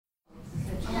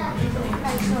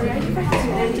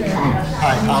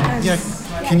Hi.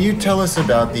 Can you tell us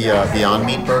about the Beyond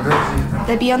Meat burger?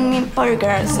 The Beyond Meat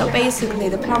burger. So basically,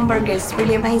 the Plum burger is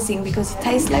really amazing because it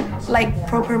tastes like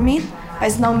proper meat, but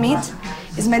it's not meat.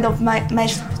 It's made of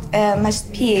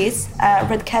mashed peas,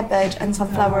 red cabbage, and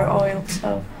sunflower oil.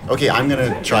 So. Okay, I'm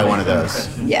gonna try one of those.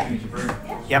 Yeah.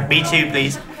 Yeah, me too,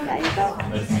 please. There you go.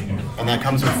 And that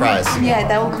comes with fries. Yeah,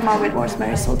 that will come out with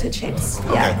rosemary salted chips.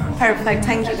 Yeah, perfect.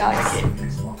 Thank you,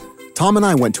 guys. Tom and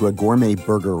I went to a gourmet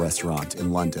burger restaurant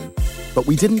in London, but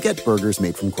we didn't get burgers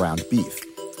made from ground beef.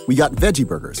 We got veggie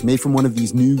burgers made from one of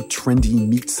these new trendy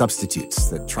meat substitutes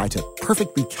that try to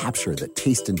perfectly capture the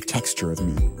taste and texture of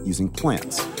meat using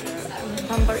plants.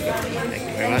 Hamburger. Thank you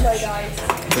very much.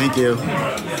 Thank you.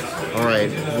 All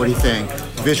right, what do you think?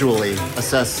 Visually,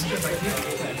 assess.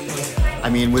 I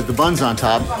mean, with the buns on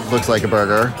top, looks like a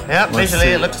burger. Yeah, Let's visually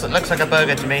see. it looks like a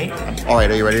burger to me. All right,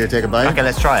 are you ready to take a bite? Okay,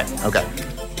 let's try it. Okay.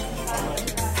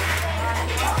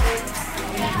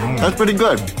 That's pretty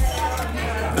good.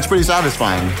 It's pretty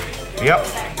satisfying. Yep.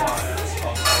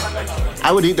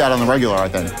 I would eat that on the regular, I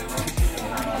think.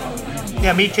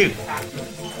 Yeah, me too.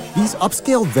 These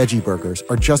upscale veggie burgers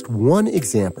are just one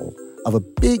example of a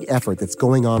big effort that's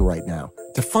going on right now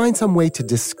to find some way to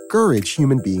discourage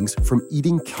human beings from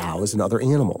eating cows and other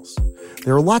animals.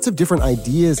 There are lots of different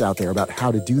ideas out there about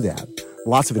how to do that.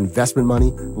 Lots of investment money,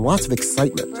 and lots of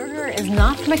excitement. Burger is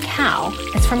not from a cow,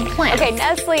 it's from plants. Okay,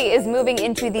 Nestle is moving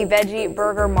into the veggie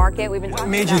burger market. We've been What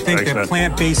made you think that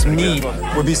plant-based meat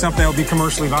would be something that would be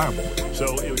commercially viable?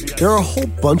 There are a whole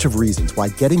bunch of reasons why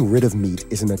getting rid of meat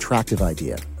is an attractive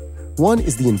idea. One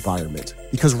is the environment,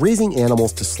 because raising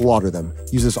animals to slaughter them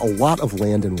uses a lot of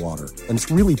land and water, and it's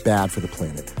really bad for the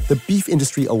planet. The beef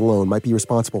industry alone might be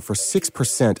responsible for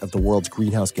 6% of the world's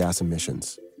greenhouse gas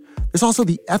emissions. There's also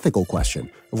the ethical question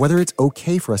of whether it's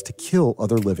okay for us to kill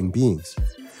other living beings.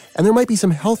 And there might be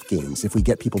some health gains if we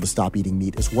get people to stop eating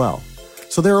meat as well.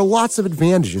 So there are lots of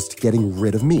advantages to getting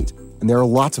rid of meat, and there are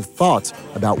lots of thoughts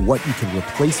about what you can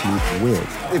replace meat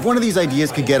with. If one of these ideas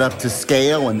could get up to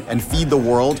scale and feed the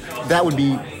world, that would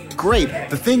be great.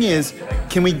 The thing is,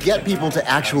 can we get people to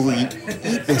actually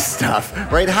eat this stuff,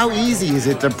 right? How easy is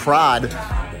it to prod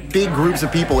big groups of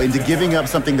people into giving up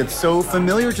something that's so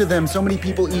familiar to them? So many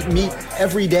people eat meat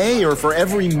every day or for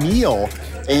every meal,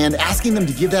 and asking them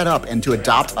to give that up and to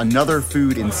adopt another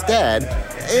food instead,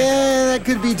 that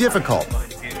could be difficult.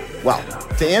 Well,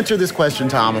 to answer this question,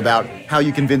 Tom, about how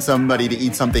you convince somebody to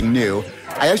eat something new,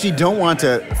 I actually don't want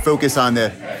to focus on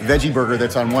the veggie burger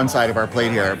that's on one side of our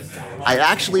plate here. I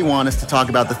actually want us to talk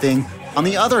about the thing on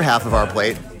the other half of our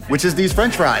plate, which is these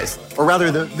French fries, or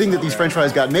rather the thing that these French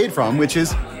fries got made from, which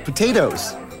is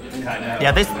potatoes.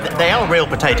 Yeah, they are real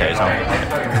potatoes, aren't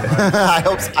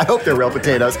they? I hope they're real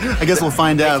potatoes. I guess we'll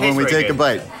find out when we take a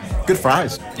bite. Good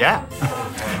fries. Yeah.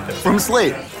 From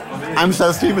Slate, I'm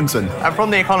Seth Stevenson. And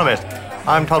from The Economist,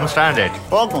 I'm Tom Standage.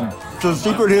 Welcome to the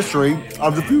secret history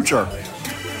of the future.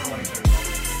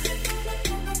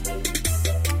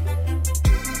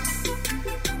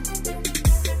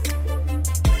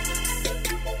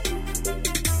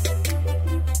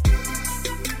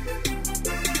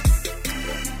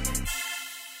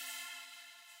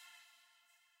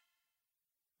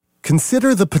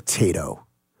 Consider the potato.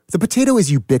 The potato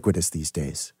is ubiquitous these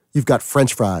days. You've got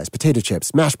French fries, potato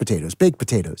chips, mashed potatoes, baked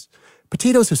potatoes.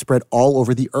 Potatoes have spread all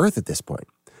over the earth at this point.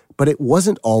 But it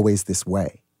wasn't always this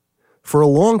way. For a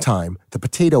long time, the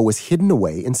potato was hidden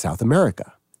away in South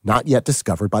America, not yet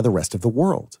discovered by the rest of the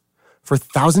world. For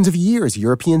thousands of years,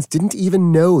 Europeans didn't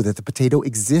even know that the potato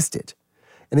existed.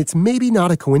 And it's maybe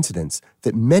not a coincidence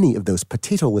that many of those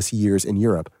potato-less years in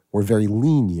Europe were very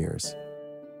lean years.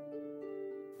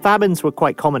 Famines were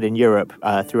quite common in Europe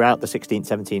throughout the 16th,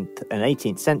 17th, and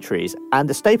 18th centuries, and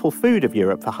the staple food of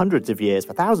Europe for hundreds of years,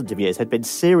 for thousands of years, had been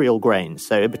cereal grains,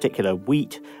 so in particular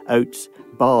wheat, oats,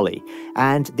 barley.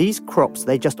 And these crops,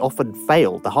 they just often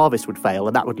failed. The harvest would fail,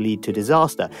 and that would lead to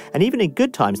disaster. And even in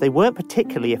good times, they weren't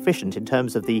particularly efficient in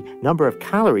terms of the number of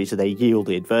calories they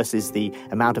yielded versus the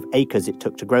amount of acres it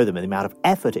took to grow them and the amount of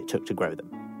effort it took to grow them.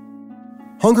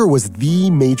 Hunger was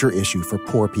the major issue for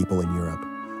poor people in Europe.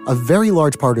 A very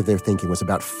large part of their thinking was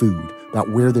about food,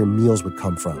 about where their meals would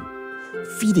come from.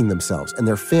 Feeding themselves and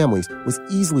their families was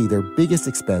easily their biggest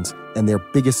expense and their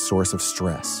biggest source of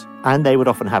stress. And they would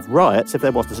often have riots if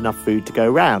there wasn't enough food to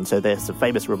go around. So there's a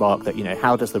famous remark that,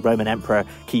 how does the Roman emperor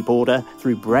keep order?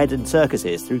 Through bread and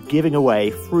circuses, through giving away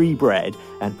free bread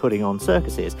and putting on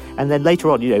circuses. And then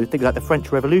later on, things like the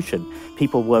French Revolution.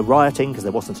 People were rioting because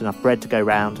there wasn't enough bread to go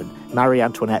around. And Marie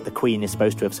Antoinette, the queen, is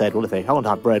supposed to have said, well, if they can't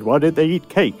have bread, why did they eat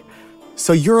cake?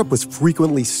 So Europe was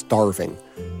frequently starving.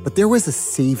 But there was a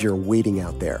savior waiting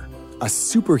out there. a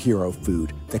superhero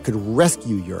food that could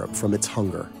rescue Europe from its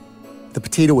hunger. The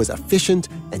potato was efficient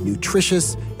and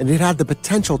nutritious, and it had the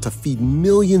potential to feed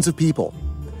millions of people.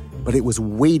 But it was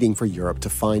waiting for Europe to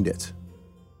find it.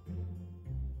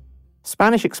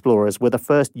 Spanish explorers were the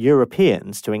first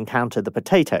Europeans to encounter the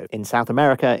potato in South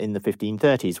America in the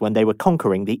 1530s when they were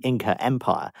conquering the Inca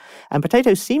Empire. And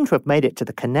potatoes seem to have made it to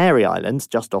the Canary Islands,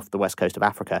 just off the west coast of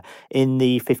Africa, in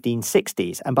the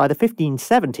 1560s. And by the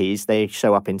 1570s, they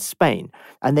show up in Spain.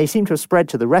 And they seem to have spread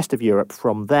to the rest of Europe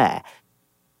from there.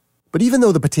 But even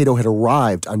though the potato had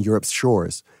arrived on Europe's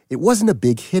shores, it wasn't a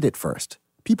big hit at first.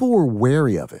 People were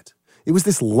wary of it. It was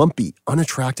this lumpy,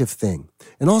 unattractive thing,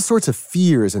 and all sorts of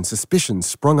fears and suspicions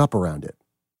sprung up around it.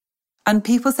 And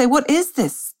people say, what is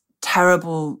this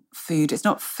terrible food? It's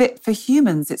not fit for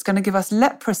humans. It's going to give us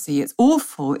leprosy. It's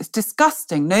awful. It's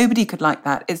disgusting. Nobody could like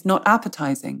that. It's not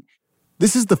appetizing.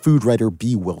 This is the food writer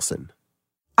Bee Wilson.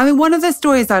 I mean, one of the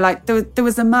stories I like, there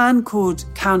was a man called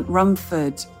Count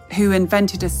Rumford who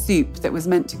invented a soup that was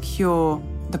meant to cure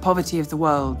the poverty of the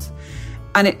world.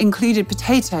 And it included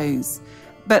potatoes.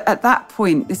 But at that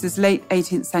point, this is late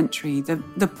 18th century,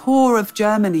 the poor of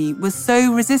Germany was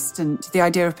so resistant to the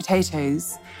idea of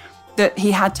potatoes that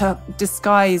he had to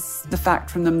disguise the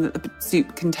fact from them that the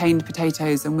soup contained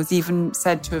potatoes and was even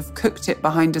said to have cooked it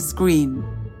behind a screen.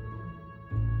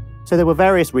 So there were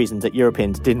various reasons that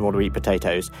Europeans didn't want to eat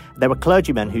potatoes. There were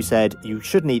clergymen who said you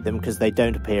shouldn't eat them because they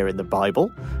don't appear in the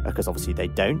Bible, because obviously they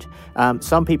don't.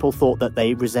 Some people thought that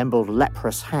they resembled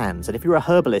leprous hands. And if you're a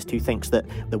herbalist who thinks that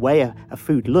the way a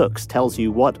food looks tells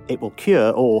you what it will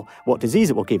cure or what disease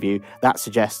it will give you, that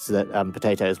suggests that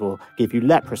potatoes will give you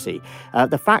leprosy.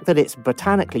 The fact that it's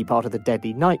botanically part of the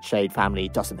deadly nightshade family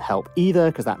doesn't help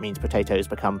either, because that means potatoes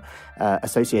become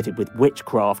associated with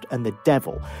witchcraft and the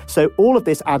devil. So all of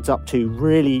this adds up to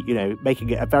really,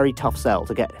 making it a very tough sell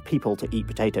to get people to eat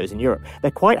potatoes in Europe. They're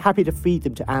quite happy to feed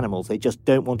them to animals. They just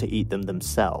don't want to eat them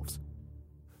themselves.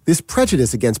 This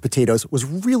prejudice against potatoes was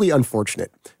really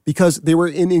unfortunate because they were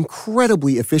an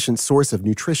incredibly efficient source of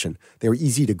nutrition. They were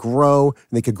easy to grow,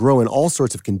 and they could grow in all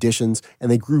sorts of conditions, and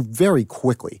they grew very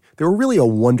quickly. They were really a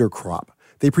wonder crop.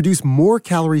 They produced more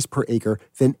calories per acre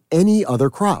than any other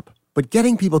crop. But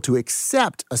getting people to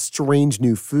accept a strange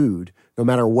new food, no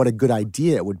matter what a good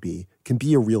idea it would be, can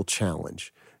be a real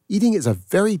challenge. Eating is a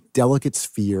very delicate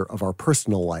sphere of our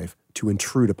personal life to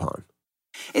intrude upon.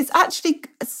 It's actually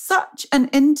such an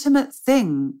intimate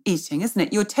thing, eating, isn't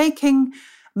it? You're taking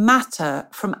matter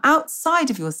from outside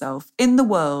of yourself in the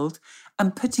world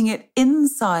and putting it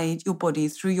inside your body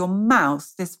through your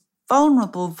mouth, this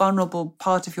vulnerable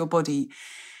part of your body.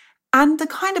 And the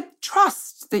kind of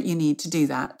trust that you need to do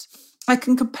that, I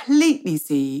can completely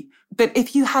see. But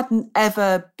if you hadn't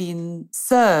ever been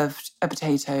served a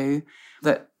potato,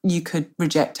 that you could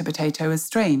reject a potato as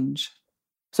strange.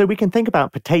 So we can think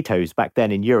about potatoes back then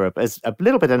in Europe as a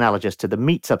little bit analogous to the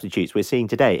meat substitutes we're seeing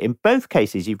today. In both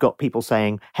cases, you've got people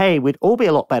saying, hey, we'd all be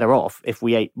a lot better off if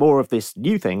we ate more of this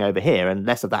new thing over here and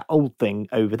less of that old thing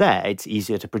over there. It's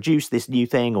easier to produce this new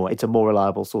thing, or it's a more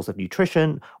reliable source of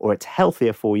nutrition, or it's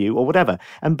healthier for you, or whatever.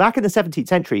 And back in the 17th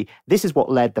century, this is what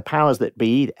led the powers that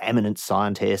be, eminent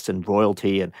scientists and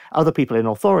royalty and other people in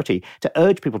authority, to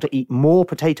urge people to eat more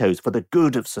potatoes for the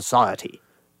good of society.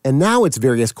 And now it's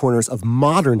various corners of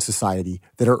modern society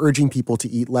that are urging people to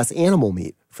eat less animal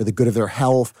meat for the good of their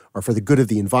health or for the good of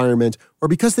the environment or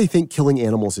because they think killing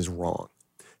animals is wrong.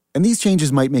 And these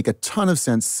changes might make a ton of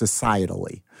sense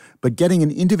societally, but getting an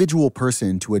individual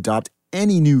person to adopt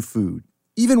any new food,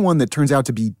 even one that turns out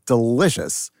to be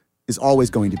delicious, is always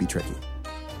going to be tricky.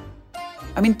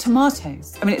 I mean,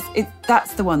 tomatoes.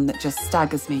 That's the one that just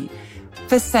staggers me.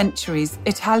 For centuries,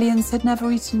 Italians had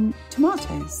never eaten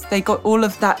tomatoes. They got all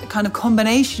of that kind of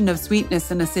combination of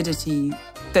sweetness and acidity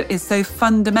that is so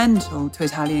fundamental to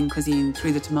Italian cuisine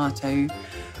through the tomato.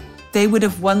 They would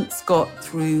have once got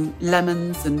through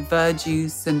lemons and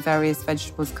verjuice and various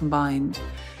vegetables combined.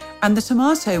 And the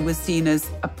tomato was seen as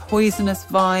a poisonous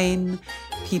vine.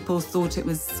 People thought it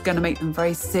was going to make them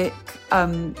very sick.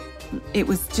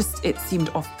 It seemed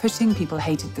off-putting. People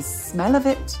hated the smell of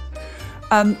it.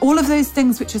 All of those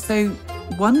things which are so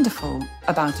wonderful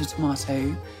about a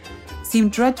tomato seem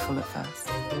dreadful at first.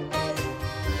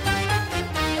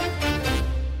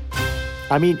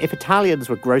 I mean, if Italians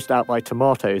were grossed out by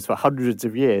tomatoes for hundreds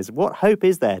of years, what hope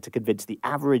is there to convince the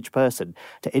average person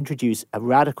to introduce a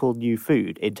radical new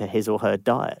food into his or her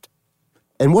diet?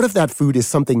 And what if that food is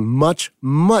something much,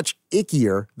 much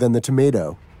ickier than the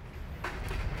tomato?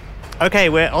 Okay,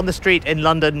 we're on the street in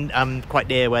London, quite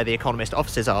near where the Economist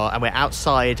offices are, and we're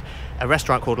outside a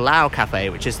restaurant called Lao Cafe,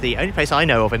 which is the only place I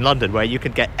know of in London where you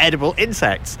can get edible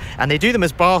insects. And they do them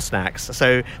as bar snacks.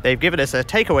 So they've given us a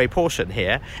takeaway portion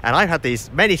here. And I've had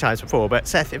these many times before. But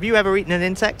Seth, have you ever eaten an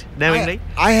insect, knowingly?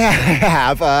 I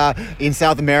have. In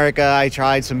South America, I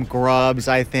tried some grubs,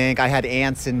 I think. I had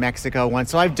ants in Mexico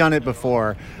once, so I've done it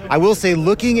before. I will say,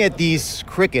 looking at these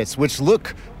crickets, which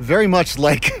look very much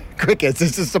like crickets,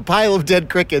 it's just a pile of dead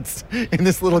crickets in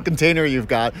this little container you've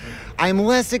got. I'm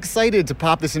less excited to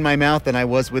pop this in my mouth than I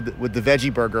was with the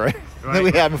veggie burger that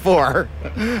we had before.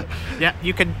 Yeah,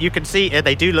 you can see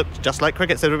they do look just like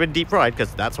crickets that have been deep fried,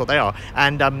 because that's what they are.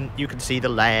 And you can see the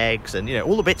legs, and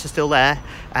all the bits are still there,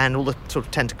 and all the sort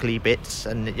of tentacly bits.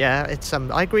 And yeah, it's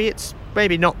I agree, it's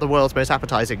maybe not the world's most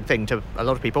appetizing thing to a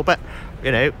lot of people, but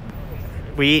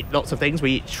we eat lots of things.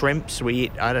 We eat shrimps. We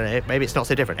eat, I don't know, maybe it's not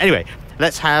so different. Anyway,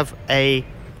 let's have a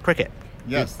cricket.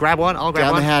 Yes. You grab one. I'll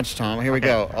grab one. Down the hatch, Tom. Here we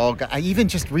go. I even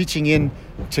just reaching in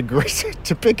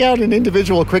to pick out an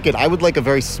individual cricket. I would like a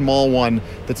very small one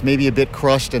that's maybe a bit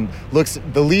crushed and looks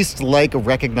the least like a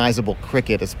recognizable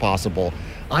cricket as possible.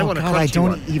 I want a crunchy I don't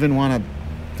one. even want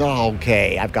to. Oh,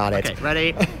 okay, I've got it. Okay,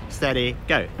 ready, steady,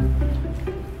 go.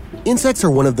 Insects are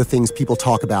one of the things people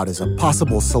talk about as a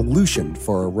possible solution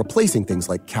for replacing things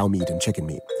like cow meat and chicken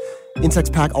meat. Insects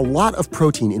pack a lot of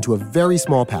protein into a very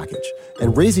small package,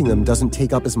 and raising them doesn't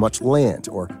take up as much land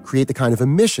or create the kind of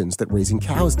emissions that raising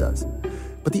cows does.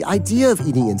 But the idea of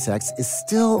eating insects is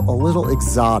still a little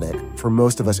exotic for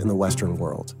most of us in the Western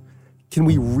world. Can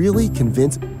we really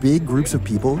convince big groups of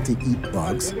people to eat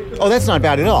bugs? Oh, that's not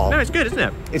bad at all. No, it's good, isn't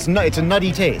it? It's a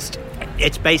nutty taste.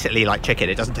 It's basically like chicken.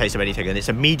 It doesn't taste of anything, and it's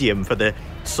a medium for the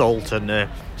salt and the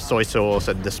soy sauce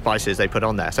and the spices they put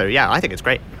on there. So yeah, I think it's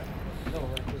great.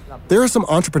 There are some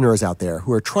entrepreneurs out there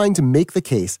who are trying to make the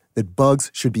case that bugs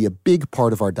should be a big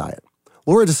part of our diet.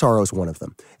 Laura DeSaro is one of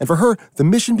them. And for her, the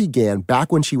mission began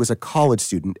back when she was a college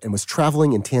student and was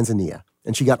traveling in Tanzania,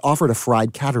 and she got offered a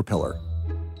fried caterpillar.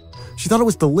 She thought it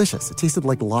was delicious. It tasted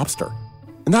like lobster.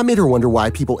 And that made her wonder why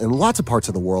people in lots of parts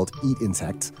of the world eat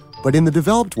insects, but in the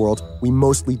developed world, we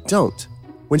mostly don't.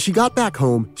 When she got back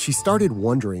home, she started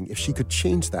wondering if she could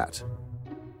change that.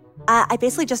 I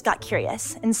basically just got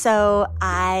curious. And so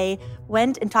I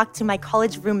went and talked to my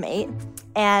college roommate,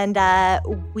 and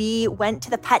we went to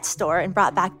the pet store and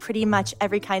brought back pretty much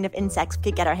every kind of insects we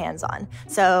could get our hands on.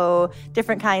 So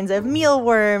different kinds of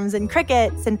mealworms and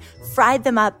crickets, and fried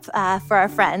them up for our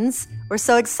friends. We're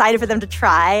so excited for them to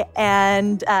try,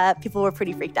 and people were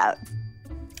pretty freaked out.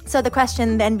 So the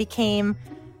question then became,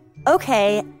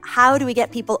 okay, how do we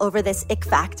get people over this ick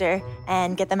factor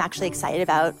and get them actually excited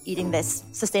about eating this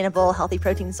sustainable, healthy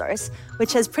protein source,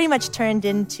 which has pretty much turned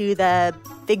into the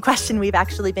big question we've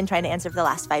actually been trying to answer for the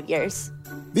last 5 years.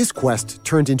 This quest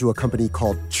turned into a company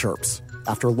called Chirps,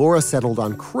 after Laura settled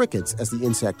on crickets as the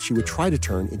insect she would try to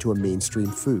turn into a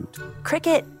mainstream food.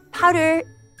 Cricket powder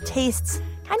tastes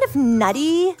kind of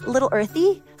nutty, a little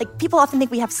earthy. Like, people often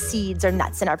think we have seeds or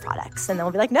nuts in our products, and then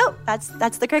we'll be like, no,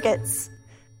 that's the crickets.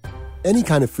 Any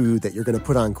kind of food that you're going to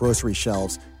put on grocery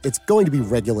shelves, it's going to be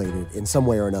regulated in some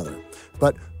way or another.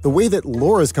 But the way that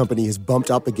Laura's company has bumped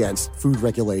up against food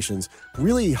regulations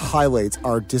really highlights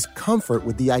our discomfort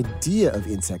with the idea of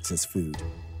insects as food.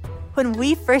 When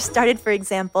we first started, for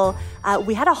example,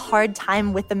 we had a hard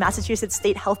time with the Massachusetts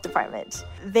State Health Department.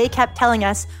 They kept telling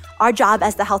us, our job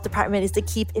as the health department is to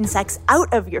keep insects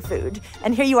out of your food.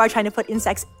 And here you are trying to put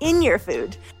insects in your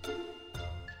food.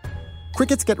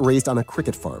 Crickets get raised on a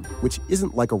cricket farm, which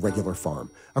isn't like a regular farm.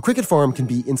 A cricket farm can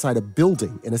be inside a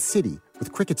building in a city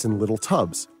with crickets in little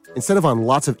tubs, instead of on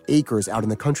lots of acres out in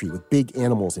the country with big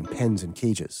animals in pens and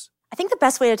cages. I think the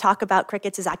best way to talk about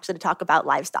crickets is actually to talk about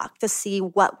livestock, to see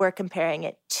what we're comparing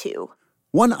it to.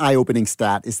 One eye-opening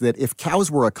stat is that if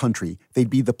cows were a country, they'd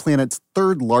be the planet's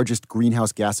third largest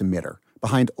greenhouse gas emitter,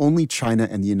 behind only China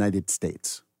and the United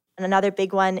States. And another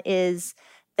big one is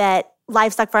that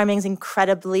livestock farming is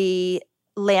incredibly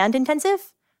land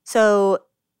intensive. So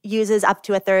uses up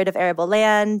to a third of arable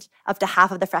land, up to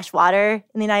half of the fresh water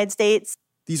in the United States.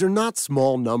 These are not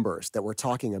small numbers that we're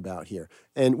talking about here.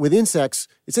 And with insects,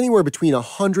 it's anywhere between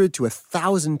 100 to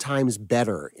 1,000 times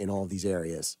better in all of these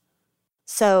areas.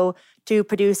 So to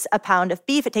produce a pound of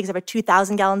beef, it takes over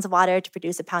 2,000 gallons of water. To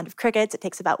produce a pound of crickets, it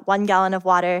takes about 1 gallon of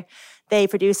water. They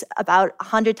produce about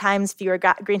 100 times fewer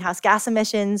greenhouse gas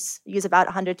emissions, use about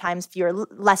 100 times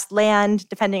less land,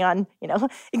 depending on,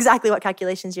 exactly what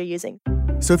calculations you're using.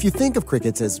 So if you think of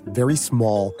crickets as very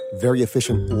small, very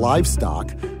efficient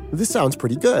livestock, This sounds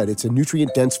pretty good. It's a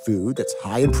nutrient-dense food that's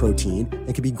high in protein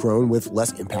and can be grown with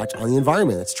less impact on the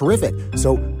environment. It's terrific.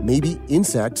 So maybe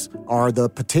insects are the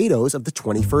potatoes of the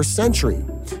 21st century.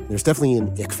 There's definitely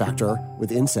an ick factor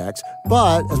with insects,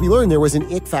 but as we learned, there was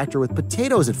an ick factor with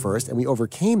potatoes at first, and we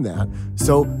overcame that.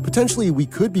 So potentially we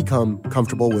could become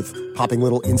comfortable with popping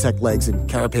little insect legs and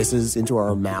carapaces into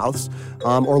our mouths.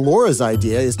 Or Laura's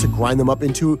idea is to grind them up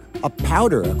into a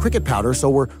powder, a cricket powder, so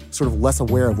we're sort of less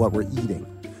aware of what we're eating.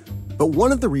 But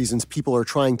one of the reasons people are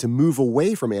trying to move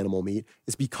away from animal meat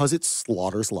is because it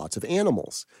slaughters lots of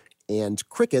animals. And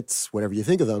crickets, whatever you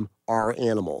think of them, are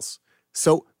animals.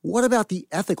 So what about the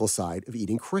ethical side of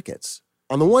eating crickets?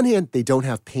 On the one hand, they don't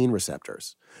have pain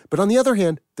receptors. But on the other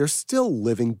hand, they're still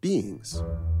living beings.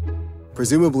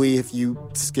 Presumably, if you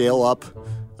scale up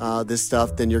this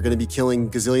stuff, then you're going to be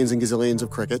killing gazillions and gazillions of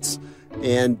crickets.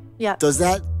 And does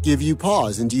that give you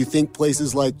pause? And do you think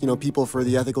places like, People for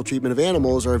the Ethical Treatment of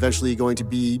Animals are eventually going to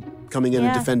be coming in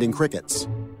and defending crickets?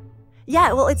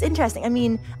 Yeah, well, it's interesting. I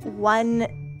mean, one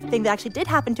thing that actually did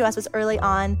happen to us was early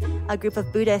on, a group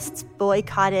of Buddhists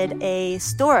boycotted a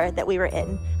store that we were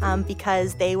in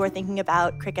because they were thinking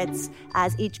about crickets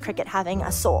as each cricket having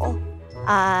a soul.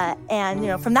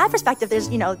 And from that perspective,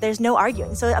 there's no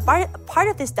arguing. So a part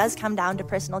of this does come down to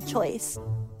personal choice.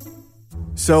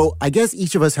 So I guess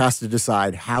each of us has to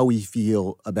decide how we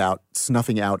feel about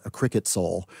snuffing out a cricket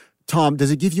soul. Tom,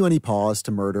 does it give you any pause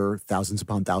to murder thousands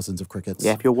upon thousands of crickets?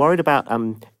 Yeah, if you're worried about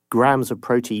grams of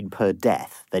protein per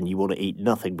death, then you want to eat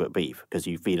nothing but beef because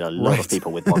you feed a lot of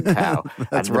people with one cow.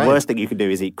 And the worst thing you can do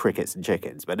is eat crickets and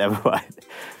chickens, but never mind.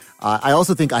 I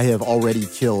also think I have already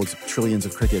killed trillions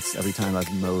of crickets every time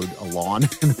I've mowed a lawn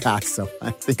in the past, so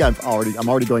I think I'm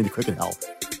already going to cricket hell.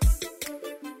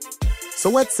 So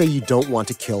let's say you don't want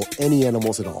to kill any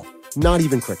animals at all, not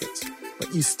even crickets,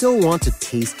 but you still want to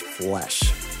taste flesh.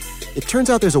 It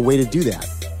turns out there's a way to do that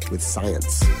with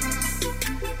science.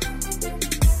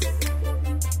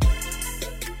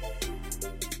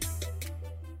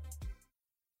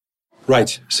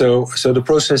 Right. So the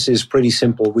process is pretty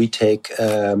simple. We take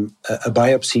a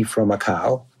biopsy from a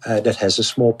cow that has a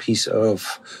small piece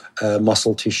of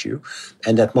muscle tissue,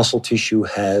 and that muscle tissue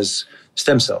has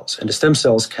stem cells. And the stem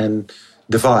cells can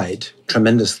divide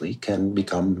tremendously, can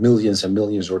become millions and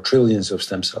millions or trillions of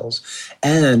stem cells,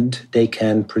 and they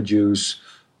can produce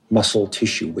muscle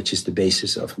tissue, which is the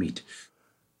basis of meat.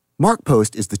 Mark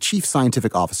Post is the chief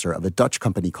scientific officer of a Dutch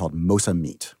company called Mosa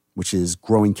Meat, which is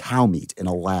growing cow meat in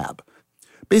a lab.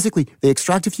 Basically, they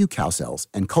extract a few cow cells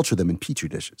and culture them in petri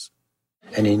dishes.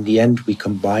 And in the end, we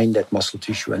combine that muscle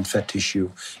tissue and fat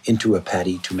tissue into a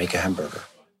patty to make a hamburger.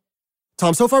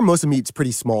 Tom, so far, Mosa Meat's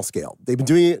pretty small scale. They've been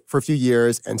doing it for a few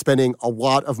years and spending a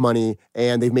lot of money,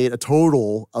 and they've made a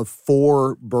total of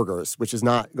 4 burgers, which is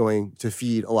not going to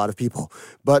feed a lot of people.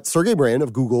 But Sergey Brin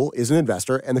of Google is an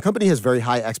investor, and the company has very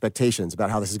high expectations about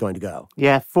how this is going to go.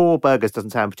 Yeah, 4 burgers doesn't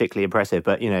sound particularly impressive,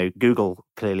 but, Google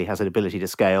clearly has an ability to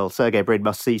scale. Sergey Brin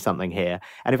must see something here.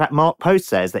 And in fact, Mark Post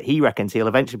says that he reckons he'll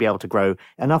eventually be able to grow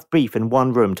enough beef in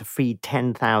one room to feed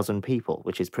 10,000 people,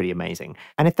 which is pretty amazing.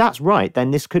 And if that's right,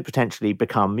 then this could potentially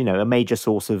become, a major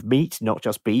source of meat, not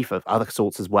just beef, of other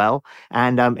sorts as well.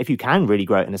 And if you can really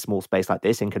grow it in a small space like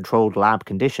this in controlled lab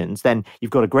conditions, then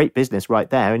you've got a great business right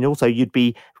there. And also you'd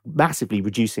be massively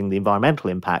reducing the environmental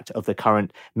impact of the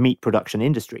current meat production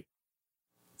industry.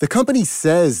 The company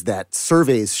says that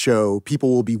surveys show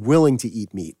people will be willing to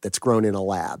eat meat that's grown in a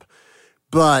lab.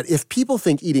 But if people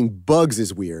think eating bugs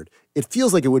is weird, it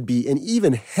feels like it would be an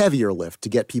even heavier lift to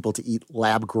get people to eat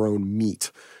lab-grown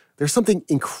meat. There's something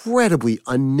incredibly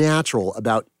unnatural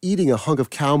about eating a hunk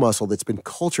of cow muscle that's been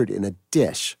cultured in a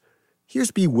dish. Here's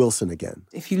Bea Wilson again.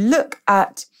 If you look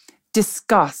at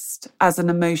disgust as an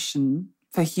emotion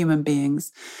for human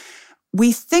beings,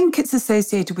 we think it's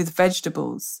associated with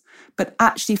vegetables, but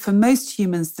actually for most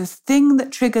humans, the thing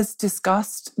that triggers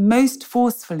disgust most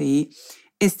forcefully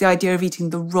is the idea of eating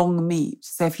the wrong meat.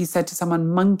 So if you said to someone,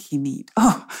 monkey meat,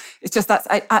 it's just that's,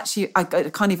 I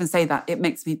can't even say that. It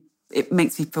makes me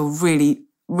feel really,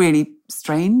 really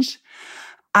strange.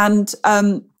 And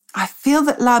I feel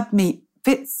that lab meat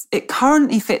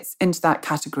currently fits into that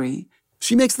category.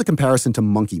 She makes the comparison to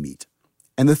monkey meat.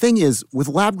 And the thing is, with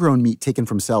lab-grown meat taken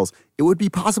from cells, it would be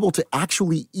possible to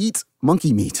actually eat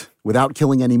monkey meat without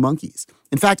killing any monkeys.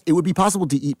 In fact, it would be possible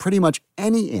to eat pretty much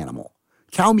any animal.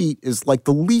 Cow meat is like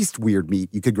the least weird meat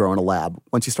you could grow in a lab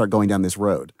once you start going down this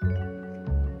road.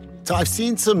 So I've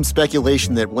seen some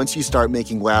speculation that once you start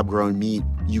making lab-grown meat,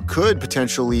 you could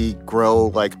potentially grow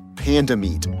like panda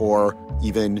meat or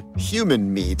even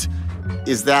human meat.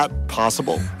 Is that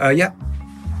possible? Yeah.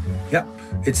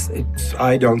 It's.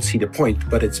 I don't see the point,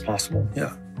 but it's possible,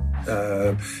 yeah.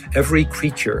 Every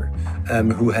creature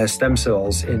who has stem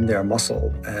cells in their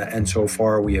muscle, and so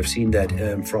far we have seen that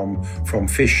from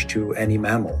fish to any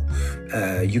mammal,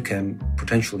 you can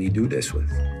potentially do this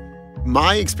with.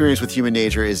 My experience with human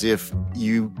nature is if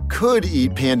you could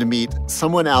eat panda meat,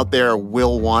 someone out there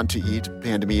will want to eat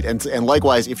panda meat. And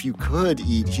likewise, if you could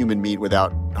eat human meat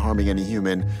without harming any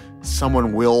human,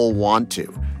 someone will want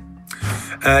to.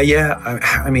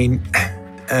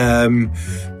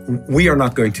 We are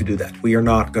not going to do that. We are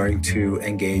not going to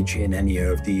engage in any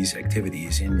of these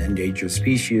activities in endangered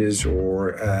species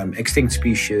or extinct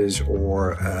species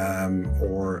or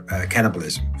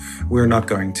cannibalism. We're not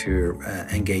going to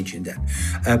engage in that.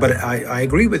 But I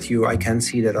agree with you. I can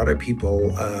see that other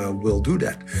people will do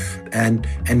that. And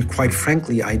quite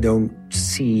frankly, I don't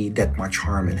see that much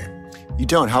harm in it. You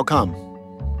don't? How come?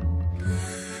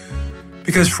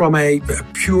 Because from a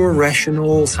pure,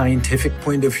 rational, scientific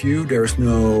point of view, there's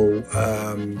no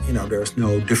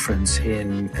difference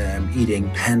in eating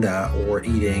panda or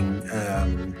eating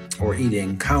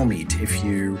cow meat.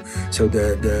 So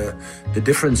the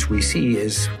difference we see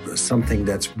is something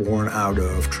that's born out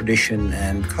of tradition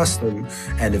and custom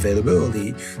and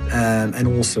availability, and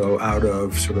also out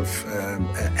of sort of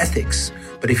ethics.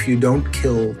 But if you don't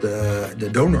kill the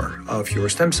donor of your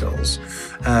stem cells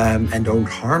and don't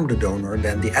harm the donor,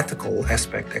 then the ethical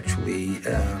aspect actually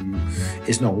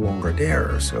is no longer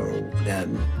there. So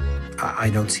then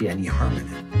I don't see any harm in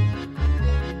it.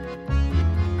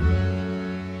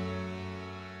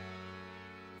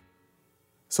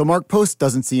 So Mark Post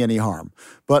doesn't see any harm,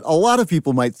 but a lot of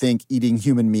people might think eating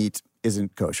human meat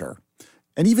isn't kosher.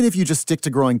 And even if you just stick to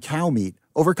growing cow meat,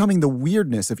 overcoming the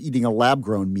weirdness of eating a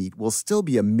lab-grown meat will still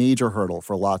be a major hurdle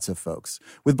for lots of folks.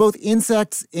 With both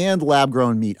insects and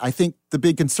lab-grown meat, I think the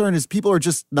big concern is people are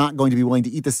just not going to be willing to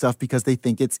eat this stuff because they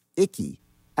think it's icky.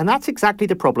 And that's exactly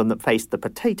the problem that faced the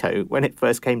potato when it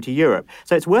first came to Europe.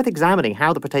 So it's worth examining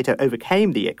how the potato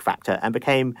overcame the ick factor and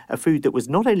became a food that was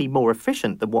not only more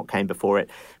efficient than what came before it,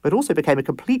 but also became a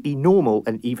completely normal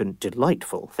and even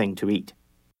delightful thing to eat.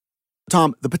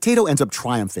 Tom, the potato ends up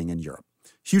triumphing in Europe.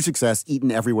 Huge success,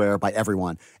 eaten everywhere by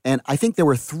everyone. And I think there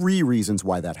were 3 reasons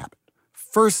why that happened.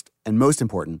 First, and most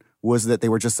important, was that they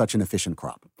were just such an efficient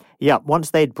crop. Yeah, once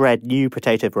they'd bred new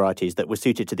potato varieties that were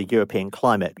suited to the European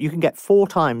climate, you can get 4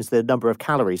 times the number of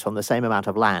calories from the same amount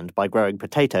of land by growing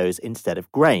potatoes instead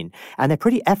of grain. And they're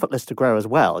pretty effortless to grow as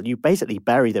well. You basically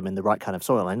bury them in the right kind of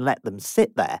soil and let them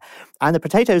sit there. And the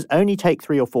potatoes only take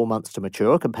 3 or 4 months to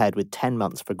mature compared with 10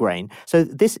 months for grain. So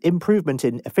this improvement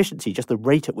in efficiency, just the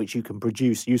rate at which you can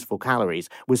produce useful calories,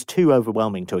 was too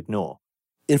overwhelming to ignore.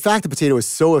 In fact, the potato is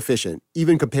so efficient,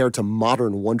 even compared to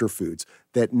modern wonder foods,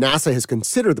 that NASA has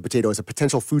considered the potato as a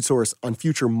potential food source on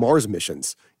future Mars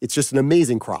missions. It's just an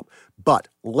amazing crop. But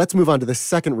let's move on to the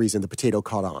second reason the potato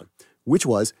caught on, which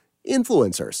was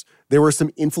influencers. There were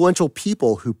some influential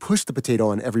people who pushed the potato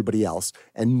on everybody else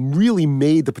and really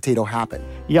made the potato happen.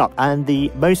 Yup, and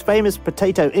the most famous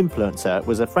potato influencer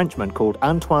was a Frenchman called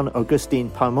Antoine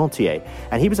Augustin Parmentier.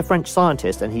 And he was a French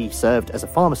scientist, and he served as a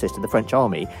pharmacist in the French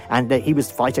army. And he was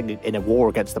fighting in a war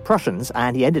against the Prussians,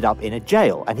 and he ended up in a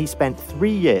jail. And he spent 3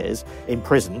 years in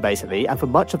prison, basically. And for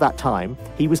much of that time,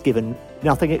 he was given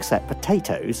nothing except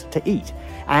potatoes to eat.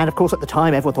 And of course, at the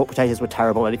time, everyone thought potatoes were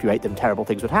terrible, and if you ate them, terrible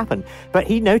things would happen. But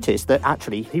he noticed that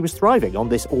actually he was thriving on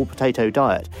this all-potato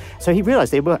diet. So he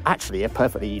realized they were actually a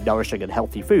perfectly nourishing and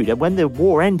healthy food. And when the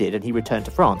war ended and he returned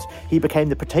to France, he became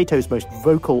the potato's most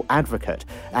vocal advocate.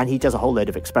 And he does a whole load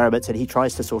of experiments, and he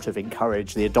tries to sort of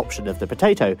encourage the adoption of the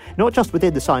potato, not just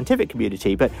within the scientific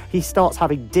community, but he starts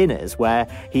having dinners where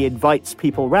he invites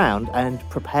people round and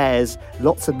prepares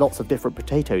lots and lots of different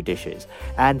potato dishes.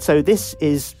 And so this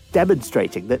is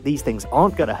demonstrating that these things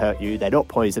aren't going to hurt you, they're not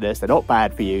poisonous, they're not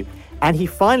bad for you. And he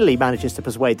finally manages to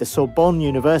persuade the Sorbonne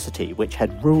University, which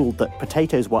had ruled that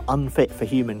potatoes were unfit for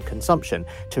human consumption,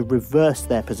 to reverse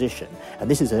their position. And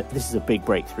this is a big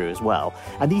breakthrough as well.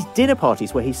 And these dinner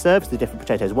parties where he serves the different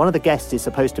potatoes, one of the guests is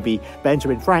supposed to be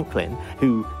Benjamin Franklin,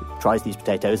 who tries these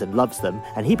potatoes and loves them,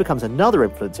 and he becomes another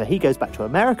influencer. He goes back to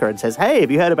America and says, "Hey,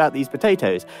 have you heard about these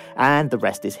potatoes?" And the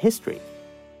rest is history.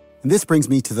 And this brings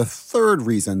me to the third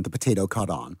reason the potato caught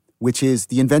on, which is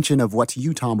the invention of what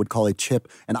you, Tom, would call a chip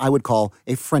and I would call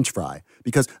a French fry.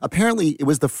 Because apparently it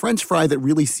was the French fry that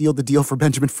really sealed the deal for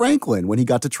Benjamin Franklin when he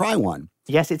got to try one.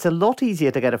 Yes, it's a lot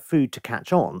easier to get a food to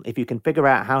catch on if you can figure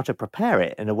out how to prepare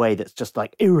it in a way that's just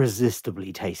like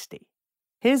irresistibly tasty.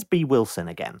 Here's B. Wilson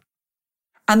again.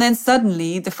 And then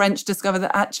suddenly the French discover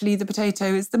that actually the potato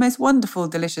is the most wonderful,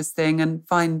 delicious thing and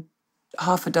find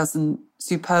half a dozen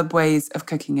superb ways of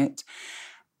cooking it.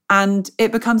 And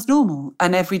it becomes normal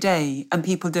and every day, and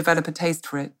people develop a taste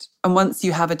for it. And once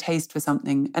you have a taste for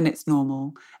something and it's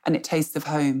normal and it tastes of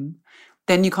home,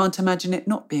 then you can't imagine it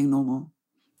not being normal.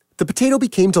 The potato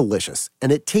became delicious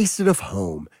and it tasted of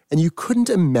home, and you couldn't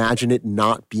imagine it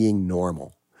not being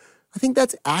normal. I think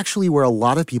that's actually where a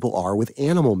lot of people are with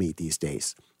animal meat these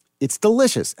days. It's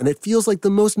delicious and it feels like the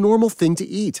most normal thing to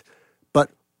eat.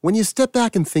 But when you step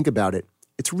back and think about it,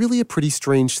 it's really a pretty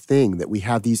strange thing that we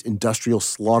have these industrial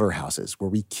slaughterhouses where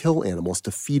we kill animals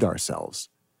to feed ourselves.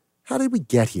 How did we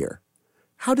get here?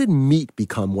 How did meat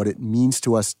become what it means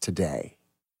to us today?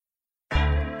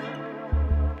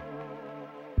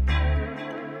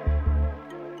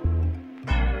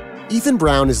 Ethan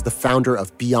Brown is the founder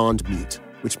of Beyond Meat,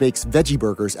 which makes veggie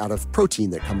burgers out of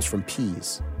protein that comes from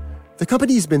peas. The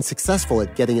company has been successful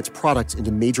at getting its products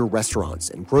into major restaurants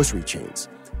and grocery chains.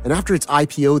 And after its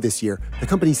IPO this year, the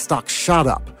company's stock shot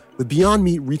up, with Beyond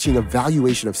Meat reaching a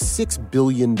valuation of $6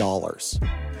 billion.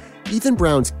 Ethan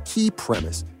Brown's key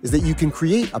premise is that you can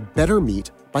create a better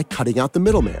meat by cutting out the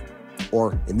middleman,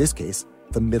 or in this case,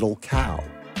 the middle cow.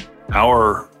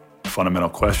 Our fundamental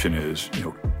question is,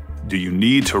 do you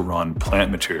need to run plant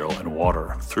material and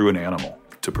water through an animal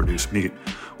to produce meat?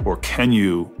 Or can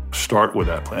you start with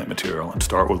that plant material and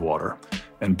start with water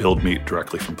and build meat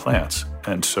directly from plants?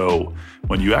 And so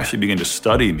when you actually begin to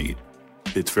study meat,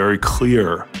 it's very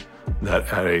clear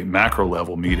that at a macro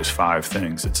level, meat is 5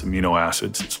 things. It's amino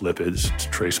acids, it's lipids, it's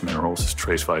trace minerals, it's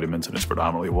trace vitamins, and it's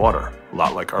predominantly water, a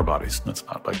lot like our bodies. That's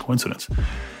not by coincidence.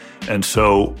 And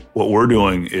so what we're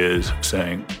doing is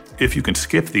saying, if you can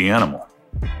skip the animal,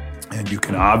 and you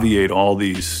can obviate all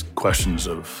these questions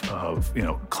of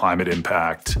climate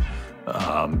impact,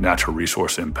 natural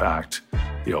resource impact,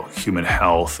 human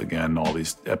health, again, all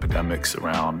these epidemics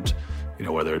around,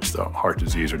 whether it's the heart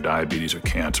disease or diabetes or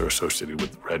cancer associated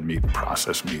with red meat and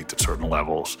processed meat at certain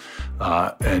levels.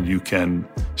 And you can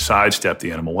sidestep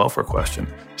the animal welfare question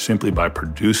simply by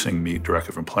producing meat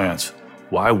directly from plants.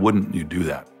 Why wouldn't you do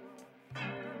that?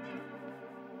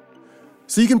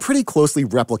 So you can pretty closely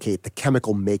replicate the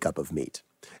chemical makeup of meat.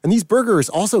 And these burgers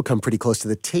also come pretty close to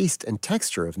the taste and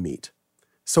texture of meat.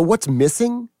 So what's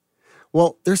missing?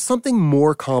 Well, there's something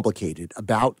more complicated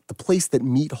about the place that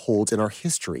meat holds in our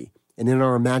history and in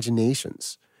our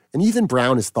imaginations. And Ethan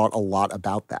Brown has thought a lot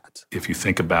about that. If you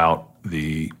think about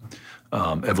the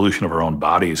evolution of our own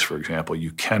bodies, for example,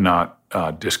 you cannot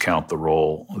discount the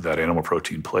role that animal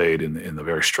protein played in the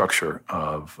very structure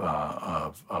of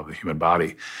the human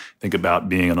body. Think about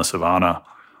being in the savannah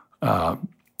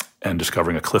and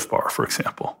discovering a Cliff Bar, for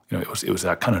example. It was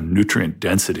that kind of nutrient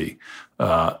density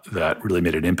that really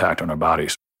made an impact on our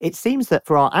bodies. It seems that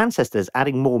for our ancestors,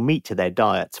 adding more meat to their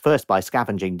diets, first by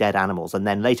scavenging dead animals and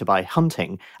then later by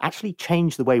hunting, actually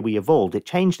changed the way we evolved. It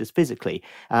changed us physically.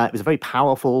 It was a very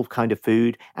powerful kind of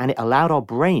food, and it allowed our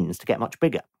brains to get much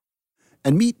bigger.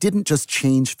 And meat didn't just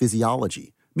change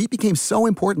physiology. Meat became so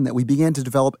important that we began to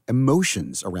develop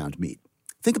emotions around meat.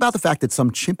 Think about the fact that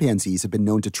some chimpanzees have been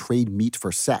known to trade meat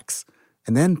for sex.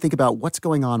 And then think about what's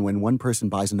going on when one person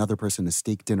buys another person a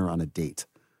steak dinner on a date.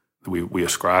 We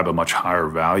ascribe a much higher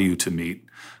value to meat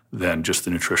than just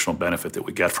the nutritional benefit that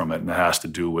we get from it. And that has to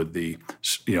do with the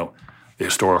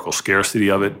historical scarcity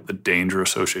of it, the danger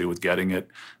associated with getting it,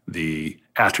 the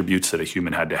attributes that a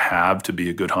human had to have to be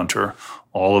a good hunter.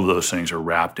 All of those things are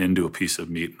wrapped into a piece of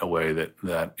meat in a way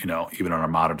that even in our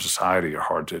modern society are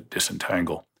hard to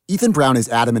disentangle. Ethan Brown is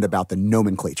adamant about the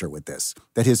nomenclature with this,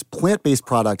 that his plant-based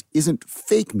product isn't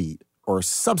fake meat or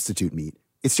substitute meat,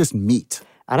 it's just meat.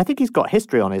 And I think he's got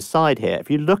history on his side here. If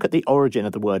you look at the origin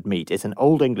of the word meat, it's an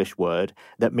Old English word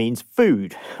that means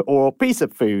food or piece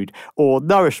of food or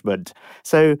nourishment.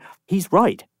 So he's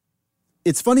right.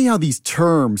 It's funny how these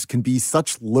terms can be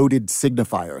such loaded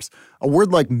signifiers. A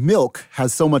word like milk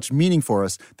has so much meaning for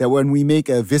us that when we make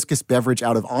a viscous beverage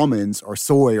out of almonds or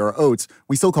soy or oats,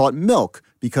 we still call it milk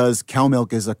because cow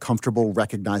milk is a comfortable,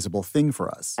 recognizable thing for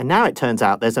us. And now it turns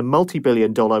out there's a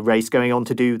multi-billion-dollar race going on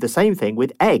to do the same thing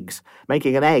with eggs,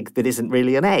 making an egg that isn't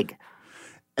really an egg.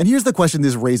 And here's the question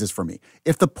this raises for me.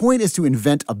 If the point is to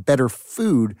invent a better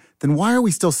food, then why are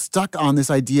we still stuck on this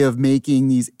idea of making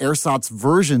these ersatz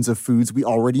versions of foods we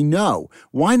already know?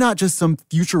 Why not just some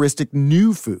futuristic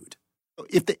new food?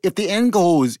 If the end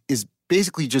goal is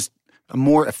basically just a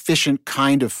more efficient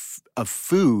kind of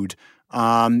food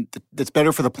that's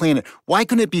better for the planet, why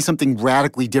couldn't it be something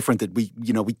radically different that we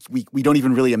don't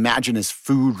even really imagine as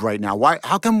food right now?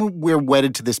 How come we're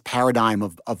wedded to this paradigm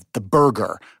of the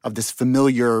burger, of this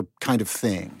familiar kind of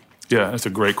thing? Yeah, that's a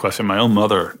great question. My own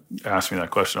mother asked me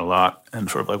that question a lot, and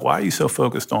sort of why are you so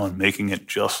focused on making it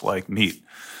just like meat?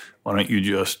 Why don't you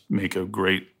just make a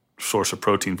great source of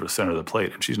protein for the center of the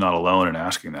plate, and she's not alone in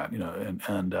asking that.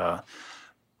 And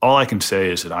all I can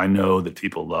say is that I know that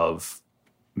people love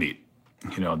meat.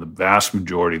 The vast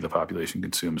majority of the population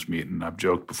consumes meat, and I've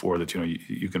joked before that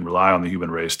you can rely on the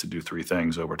human race to do three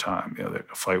things over time. They're going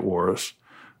to fight wars,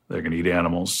 they're going to eat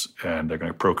animals, and they're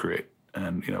going to procreate.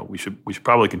 And we should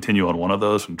probably continue on one of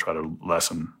those and try to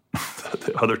lessen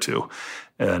the other two.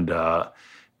 And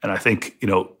I think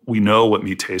we know what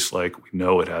meat tastes like. We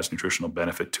know it has nutritional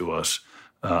benefit to us.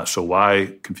 So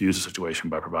why confuse the situation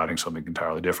by providing something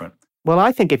entirely different? Well,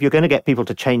 I think if you're going to get people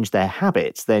to change their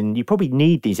habits, then you probably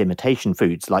need these imitation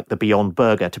foods like the Beyond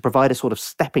Burger to provide a sort of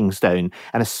stepping stone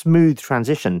and a smooth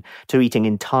transition to eating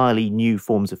entirely new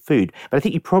forms of food. But I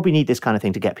think you probably need this kind of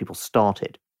thing to get people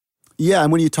started. Yeah,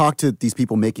 and when you talk to these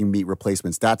people making meat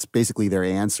replacements, that's basically their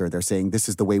answer. They're saying this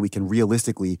is the way we can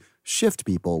realistically shift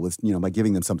people with, by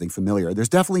giving them something familiar. There's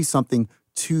definitely something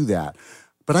to that.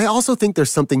 But I also think there's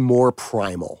something more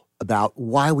primal about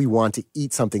why we want to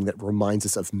eat something that reminds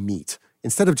us of meat,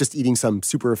 instead of just eating some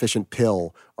super efficient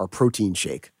pill or protein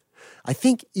shake. I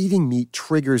think eating meat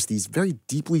triggers these very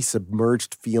deeply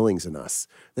submerged feelings in us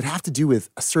that have to do with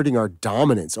asserting our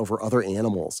dominance over other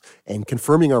animals and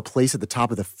confirming our place at the top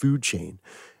of the food chain.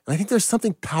 And I think there's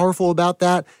something powerful about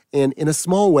that, and in a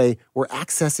small way, we're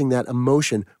accessing that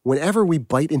emotion whenever we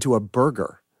bite into a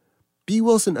burger. B.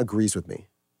 Wilson agrees with me.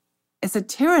 It's a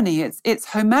tyranny. It's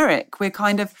Homeric.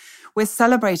 We're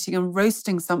celebrating and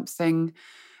roasting something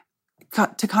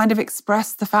to kind of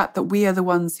express the fact that we are the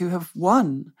ones who have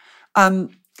won. I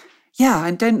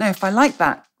don't know if I like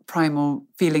that primal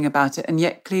feeling about it, and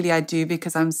yet clearly I do,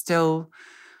 because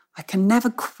I can never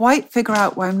quite figure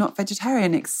out why I'm not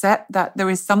vegetarian, except that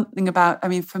there is something about,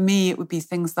 for me, it would be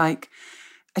things like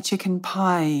a chicken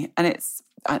pie, and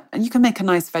you can make a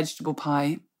nice vegetable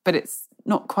pie, but it's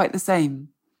not quite the same.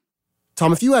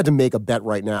 Tom, if you had to make a bet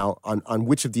right now on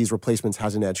which of these replacements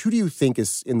has an edge, who do you think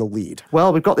is in the lead?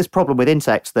 Well, we've got this problem with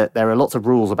insects that there are lots of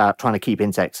rules about trying to keep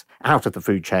insects out of the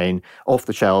food chain, off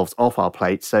the shelves, off our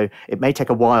plates. So it may take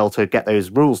a while to get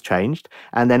those rules changed.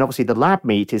 And then obviously the lab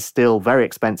meat is still very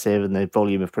expensive and the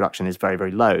volume of production is very,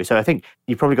 very low. So I think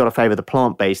you've probably got to favour the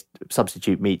plant-based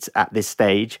substitute meats at this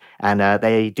stage. And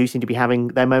they do seem to be having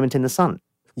their moment in the sun.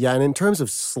 Yeah, and in terms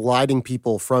of sliding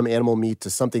people from animal meat to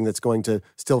something that's going to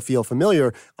still feel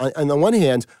familiar, on the one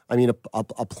hand,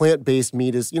 a plant-based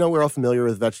meat is, we're all familiar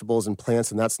with vegetables and plants,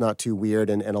 and that's not too weird,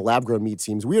 and a lab-grown meat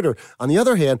seems weirder. On the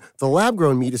other hand, the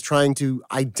lab-grown meat is trying to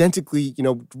identically,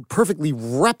 perfectly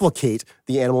replicate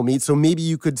the animal meat, so maybe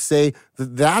you could say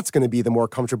that that's going to be the more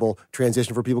comfortable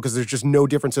transition for people because there's just no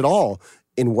difference at all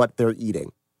in what they're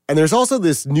eating. And there's also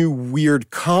this new weird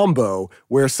combo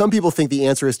where some people think the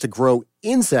answer is to grow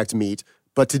insect meat,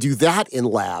 but to do that in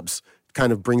labs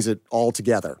kind of brings it all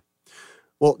together.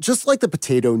 Well, just like the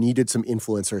potato needed some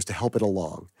influencers to help it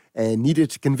along and needed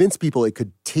to convince people it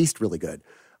could taste really good,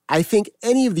 I think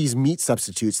any of these meat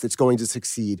substitutes that's going to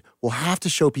succeed will have to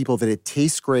show people that it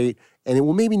tastes great, and it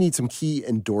will maybe need some key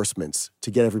endorsements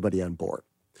to get everybody on board.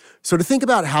 So to think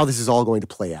about how this is all going to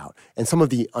play out and some of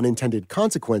the unintended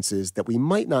consequences that we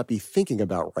might not be thinking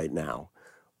about right now,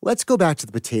 let's go back to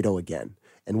the potato again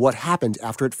and what happened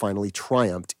after it finally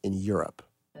triumphed in Europe.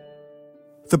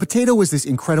 The potato was this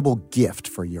incredible gift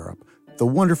for Europe, the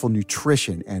wonderful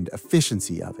nutrition and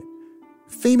efficiency of it.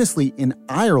 Famously, in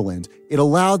Ireland, it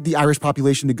allowed the Irish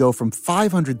population to go from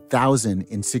 500,000 in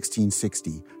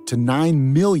 1660 to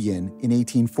 9 million in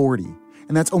 1840.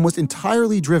 And that's almost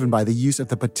entirely driven by the use of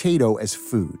the potato as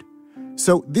food.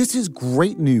 So this is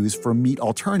great news for meat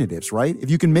alternatives, right? If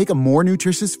you can make a more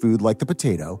nutritious food like the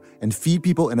potato and feed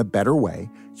people in a better way,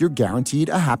 you're guaranteed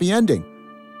a happy ending.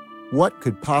 What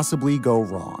could possibly go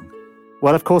wrong?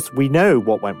 Well, of course, we know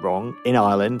what went wrong in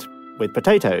Ireland with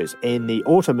potatoes. In the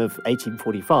autumn of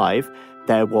 1845,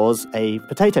 there was a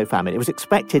potato famine. It was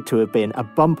expected to have been a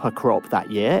bumper crop that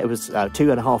year. It was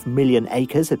 2.5 million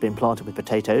acres had been planted with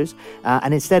potatoes,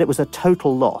 and instead it was a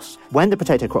total loss. When the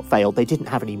potato crop failed, they didn't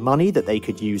have any money that they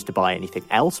could use to buy anything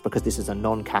else because this is a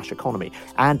non-cash economy.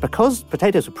 And because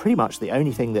potatoes were pretty much the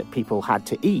only thing that people had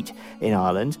to eat in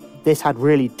Ireland, this had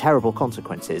really terrible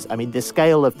consequences. The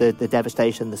scale of the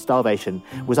devastation, the starvation,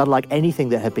 was unlike anything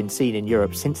that had been seen in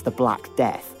Europe since the Black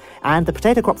Death. And the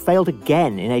potato crop failed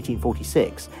again in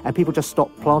 1846, and people just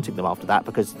stopped planting them after that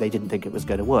because they didn't think it was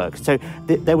going to work. So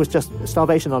there was just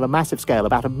starvation on a massive scale.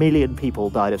 About 1 million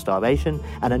people died of starvation,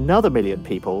 and another 1 million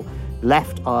people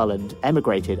left Ireland,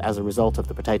 emigrated as a result of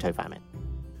the potato famine.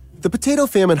 The potato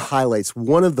famine highlights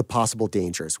one of the possible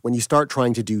dangers when you start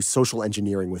trying to do social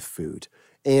engineering with food,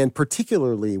 and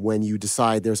particularly when you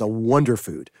decide there's a wonder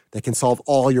food that can solve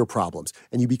all your problems,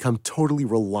 and you become totally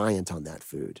reliant on that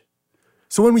food.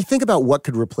 So when we think about what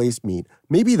could replace meat,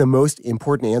 maybe the most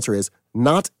important answer is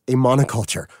not a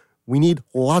monoculture. We need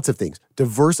lots of things,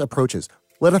 diverse approaches.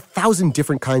 Let 1,000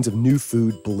 different kinds of new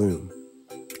food bloom.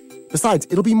 Besides,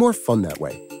 it'll be more fun that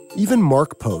way. Even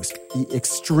Mark Post, the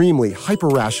extremely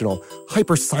hyper-rational,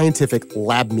 hyper-scientific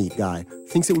lab meat guy,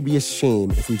 thinks it would be a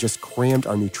shame if we just crammed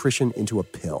our nutrition into a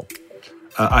pill.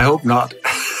 I hope not,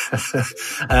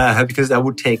 because that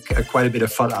would take quite a bit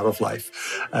of fun out of life,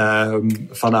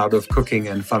 fun out of cooking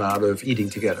and fun out of eating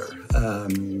together.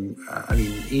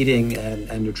 Eating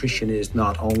and nutrition is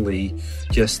not only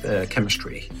just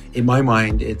chemistry. In my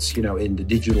mind, it's, in the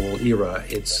digital era,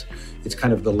 it's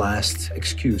kind of the last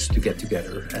excuse to get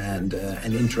together and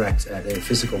interact at a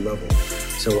physical level.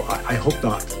 So I hope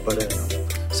not, but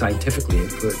scientifically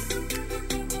it could.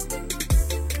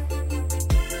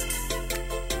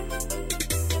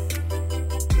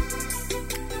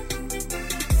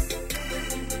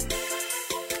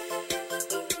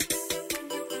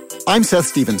 I'm Seth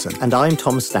Stevenson. And I'm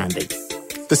Tom Standy.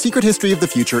 The Secret History of the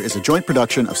Future is a joint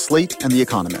production of Slate and The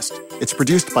Economist. It's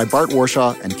produced by Bart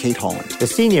Warshaw and Kate Holland. The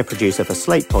senior producer for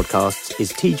Slate Podcasts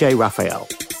is TJ Raphael.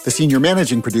 The senior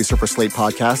managing producer for Slate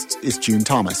Podcasts is June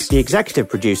Thomas. The executive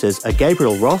producers are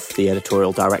Gabriel Roth, the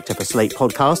editorial director for Slate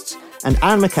Podcasts, and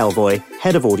Anne McElvoy,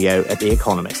 head of audio at The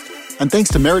Economist. And thanks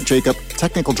to Merritt Jacob,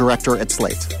 technical director at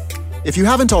Slate. If you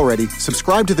haven't already,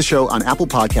 subscribe to the show on Apple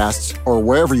Podcasts or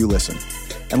wherever you listen.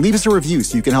 And leave us a review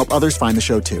so you can help others find the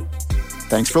show too.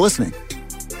 Thanks for listening.